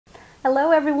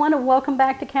Hello everyone and welcome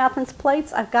back to Catherine's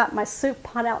Plates. I've got my soup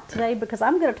pot out today because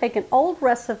I'm going to take an old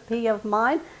recipe of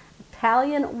mine,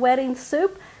 Italian wedding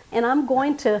soup, and I'm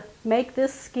going to make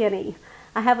this skinny.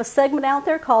 I have a segment out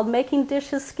there called Making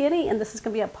Dishes Skinny, and this is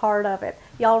going to be a part of it.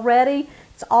 Y'all ready?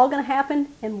 It's all going to happen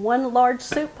in one large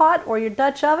soup pot or your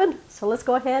Dutch oven, so let's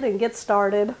go ahead and get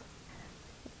started.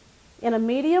 In a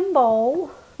medium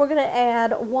bowl, we're going to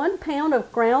add 1 pound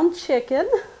of ground chicken.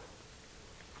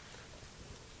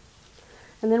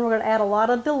 And then we're going to add a lot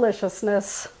of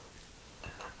deliciousness.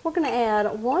 We're going to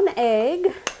add 1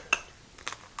 egg.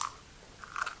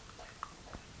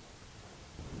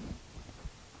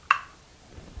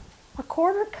 A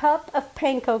 1/4 cup of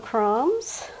panko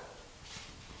crumbs.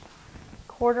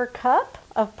 1/4 cup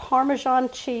of Parmesan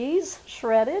cheese,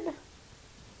 shredded.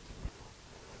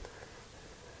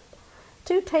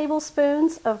 2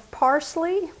 tablespoons of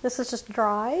parsley. This is just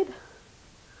dried.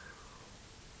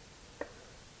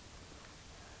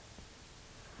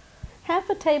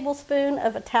 1/2 tablespoon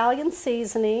of Italian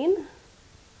seasoning,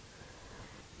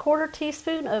 1/4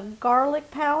 teaspoon of garlic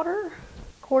powder,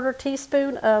 1/4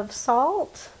 teaspoon of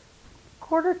salt,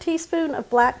 1/4 teaspoon of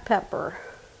black pepper.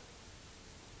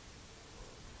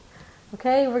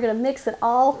 Okay, we're going to mix it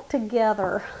all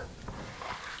together.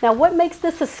 Now what makes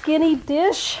this a skinny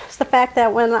dish is the fact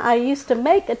that when I used to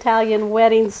make Italian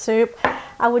wedding soup,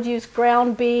 I would use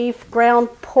ground beef, ground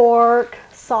pork,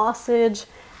 sausage,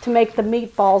 to make the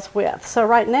meatballs with. So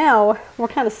right now we're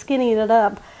kind of skinning it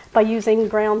up by using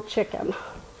ground chicken.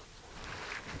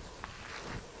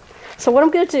 So what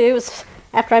I'm going to do is,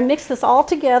 after I mix this all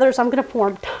together, is I'm going to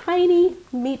form tiny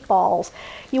meatballs.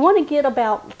 You want to get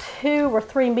about 2 or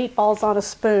 3 meatballs on a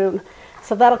spoon,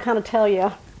 so that'll kind of tell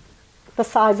you the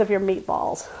size of your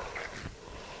meatballs.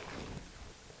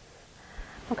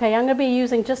 Okay, I'm going to be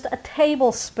using just a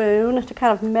tablespoon to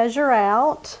kind of measure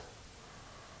out.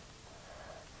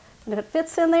 And if it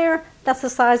fits in there, that's the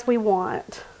size we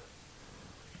want.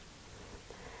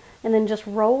 And then just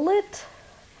roll it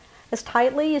as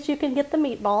tightly as you can get the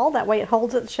meatball. That way it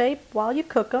holds its shape while you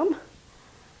cook them. And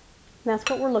that's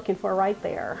what we're looking for right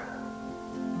there.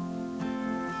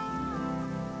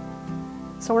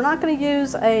 So we're not going to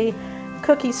use a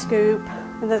cookie scoop,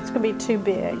 and that's going to be too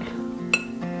big.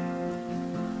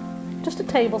 Just a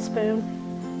tablespoon.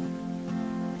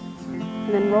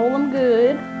 And then roll them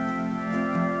good.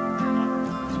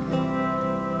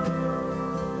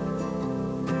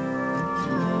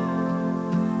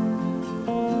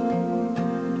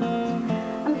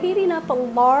 Heating up a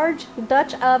large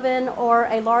Dutch oven or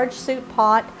a large soup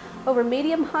pot over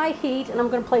medium-high heat, and I'm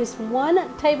going to place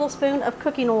 1 tablespoon of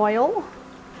cooking oil.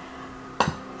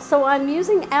 So I'm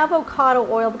using avocado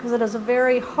oil because it is a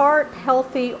very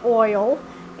heart-healthy oil,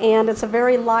 and it's a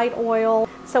very light oil,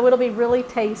 so it'll be really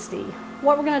tasty.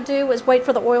 What we're going to do is wait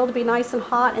for the oil to be nice and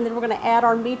hot, and then we're going to add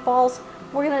our meatballs.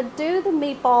 We're going to do the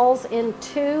meatballs in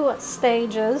 2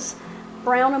 stages.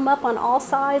 Brown them up on all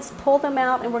sides, pull them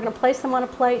out, and we're going to place them on a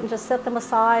plate and just set them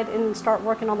aside and start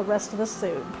working on the rest of the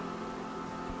soup.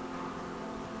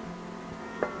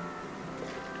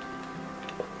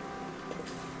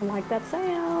 I like that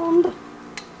sound.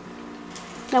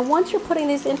 Now once you're putting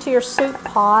these into your soup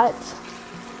pot,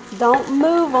 don't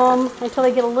move them until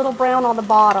they get a little brown on the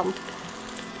bottom.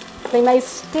 They may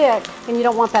stick, and you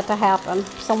don't want that to happen.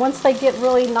 So once they get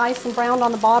really nice and brown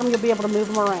on the bottom, you'll be able to move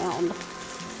them around.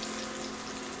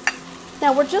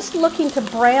 Now we're just looking to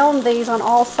brown these on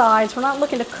all sides. We're not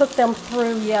looking to cook them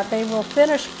through yet. They will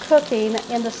finish cooking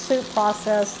in the soup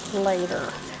process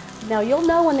later. Now you'll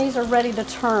know when these are ready to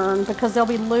turn because they'll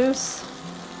be loose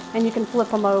and you can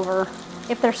flip them over.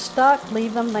 If they're stuck,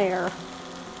 leave them there.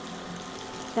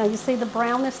 Now you see the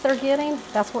brownness they're getting?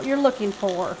 That's what you're looking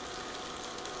for.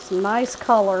 Some nice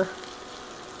color.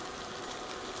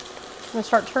 I'm going to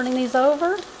start turning these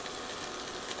over.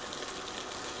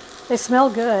 They smell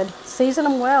good. Season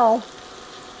them well.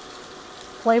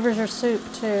 Flavors your soup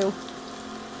too.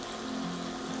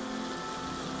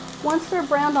 Once they're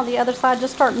browned on the other side,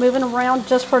 just start moving them around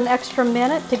just for an extra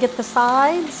minute to get the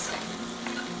sides.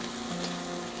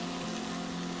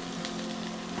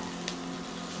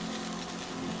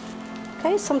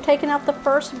 Okay, so I'm taking out the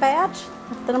first batch.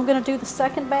 Then I'm going to do the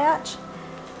second batch.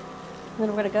 And then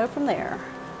we're going to go from there.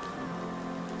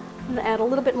 I'm going to add a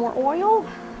little bit more oil.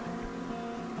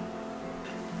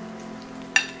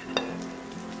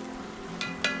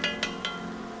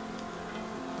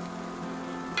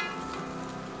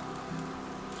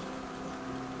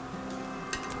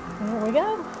 There we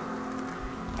go.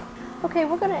 Okay,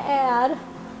 we're going to add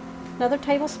another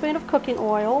tablespoon of cooking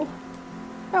oil,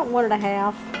 about 1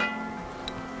 1/2.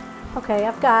 Okay,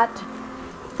 I've got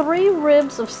 3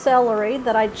 ribs of celery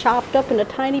that I chopped up into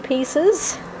tiny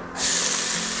pieces.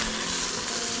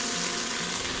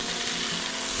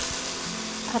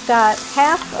 I've got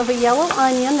half of a yellow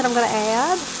onion that I'm going to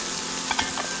add.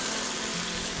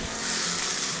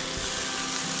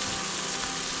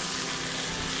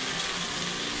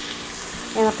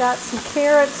 And I've got some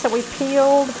carrots that we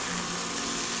peeled.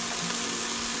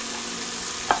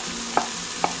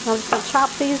 I'm just going to chop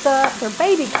these up. They're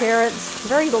baby carrots,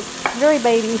 very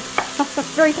baby,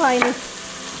 very tiny.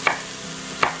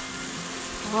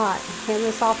 All right, hand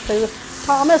this off to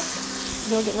Thomas.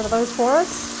 He'll get rid of those for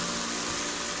us.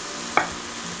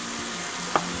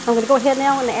 I'm going to go ahead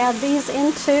now and add these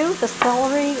into the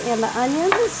celery and the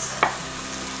onions.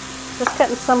 Just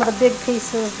cutting some of the big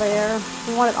pieces there.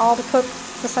 We want it all to cook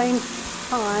at the same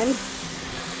time.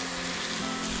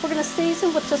 We're going to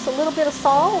season with just a little bit of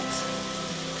salt,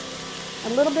 a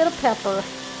little bit of pepper.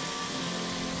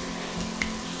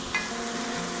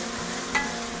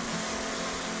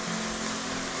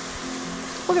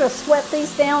 We're going to sweat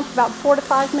these down for about 4 to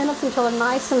 5 minutes until they're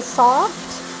nice and soft.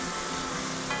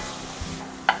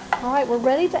 All right, we're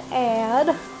ready to add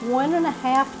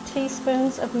 1½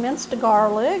 teaspoons of minced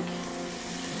garlic.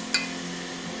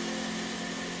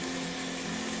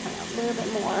 A little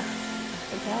bit more.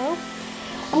 There we go.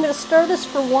 I'm going to stir this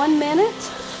for 1 minute.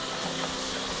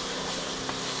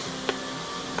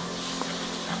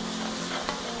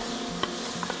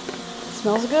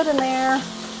 Smells good in there.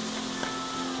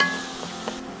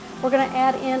 We're going to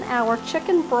add in our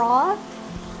chicken broth.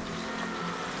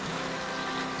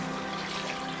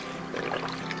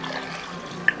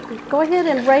 Go ahead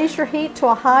and raise your heat to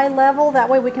a high level. That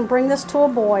way we can bring this to a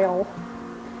boil.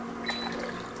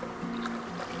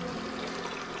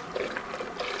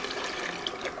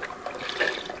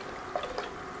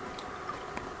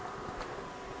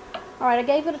 All right, I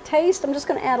gave it a taste. I'm just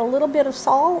going to add a little bit of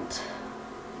salt,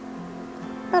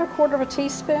 about 1/4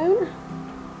 teaspoon,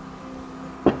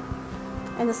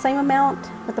 and the same amount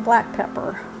with the black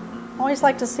pepper. I always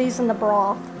like to season the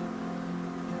broth.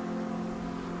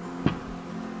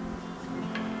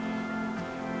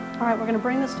 All right, we're going to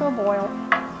bring this to a boil.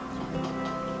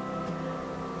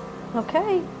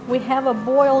 Okay, we have a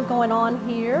boil going on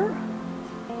here.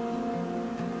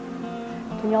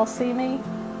 Can y'all see me?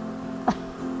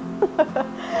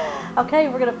 Okay,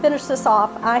 we're going to finish this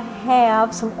off. I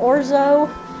have some orzo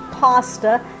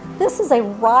pasta. This is a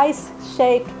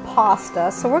rice-shaped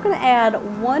pasta. So we're going to add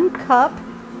 1 cup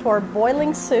to our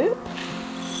boiling soup,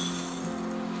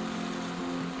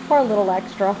 or a little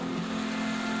extra.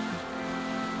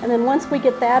 And then once we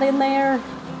get that in there,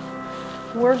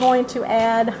 we're going to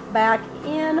add back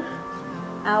in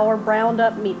our browned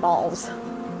up meatballs.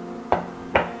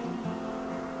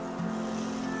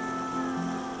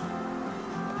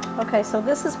 Okay, so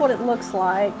this is what it looks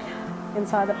like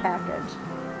inside the package,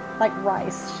 like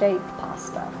rice-shaped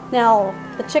pasta. Now,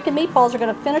 the chicken meatballs are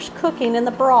going to finish cooking in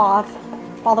the broth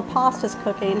while the pasta's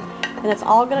cooking, and it's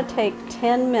all going to take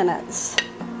 10 minutes.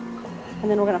 And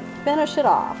then we're going to finish it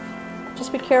off.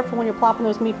 Just be careful when you're plopping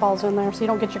those meatballs in there so you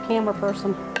don't get your camera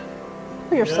person.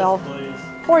 Or yourself.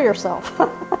 Yes, or yourself.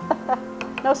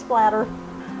 No splatter.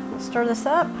 We'll stir this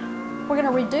up. We're going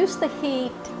to reduce the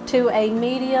heat to a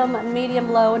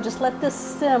medium-low, and just let this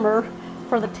simmer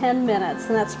for the 10 minutes.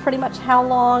 And that's pretty much how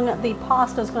long the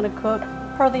pasta is going to cook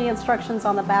per the instructions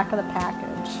on the back of the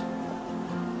package.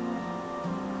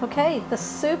 Okay, the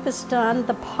soup is done.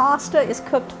 The pasta is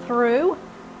cooked through.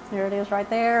 There it is right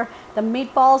there. The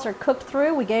meatballs are cooked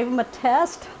through. We gave them a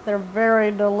test. They're very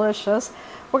delicious.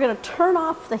 We're going to turn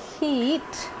off the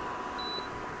heat.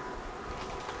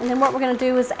 And then what we're going to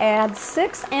do is add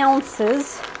 6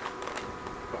 ounces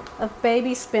of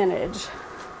baby spinach.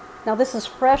 Now this is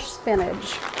fresh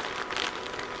spinach.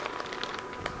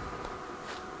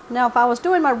 Now if I was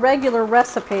doing my regular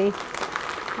recipe,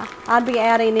 I'd be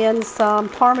adding in some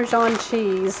Parmesan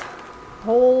cheese. A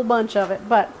whole bunch of it.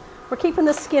 But we're keeping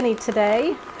this skinny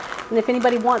today, and if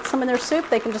anybody wants some in their soup,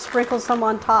 they can just sprinkle some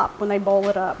on top when they boil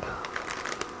it up.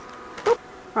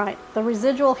 Right, the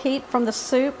residual heat from the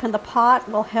soup and the pot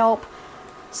will help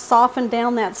soften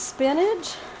down that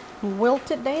spinach,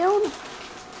 wilt it down.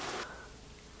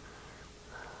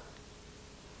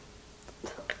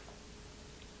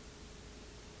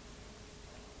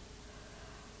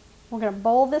 We're going to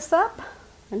boil this up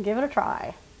and give it a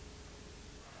try.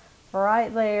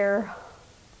 Right there.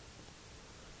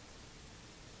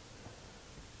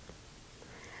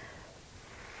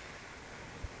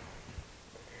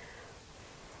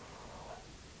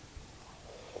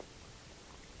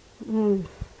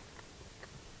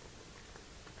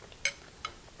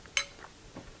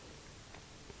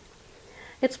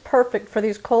 it's perfect for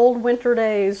these cold winter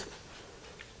days.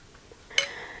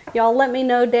 Y'all let me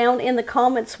know down in the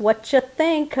comments what you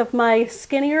think of my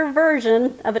skinnier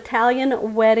version of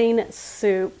Italian wedding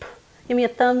soup. Give me a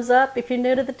thumbs up if you're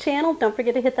new to the channel. Don't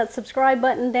forget to hit that subscribe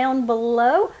button down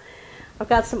below. I've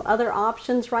got some other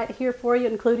options right here for you,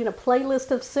 including a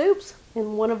playlist of soups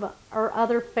and one of our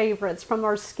other favorites from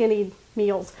our skinny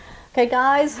meals. Okay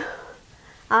guys,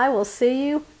 I will see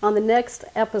you on the next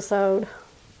episode.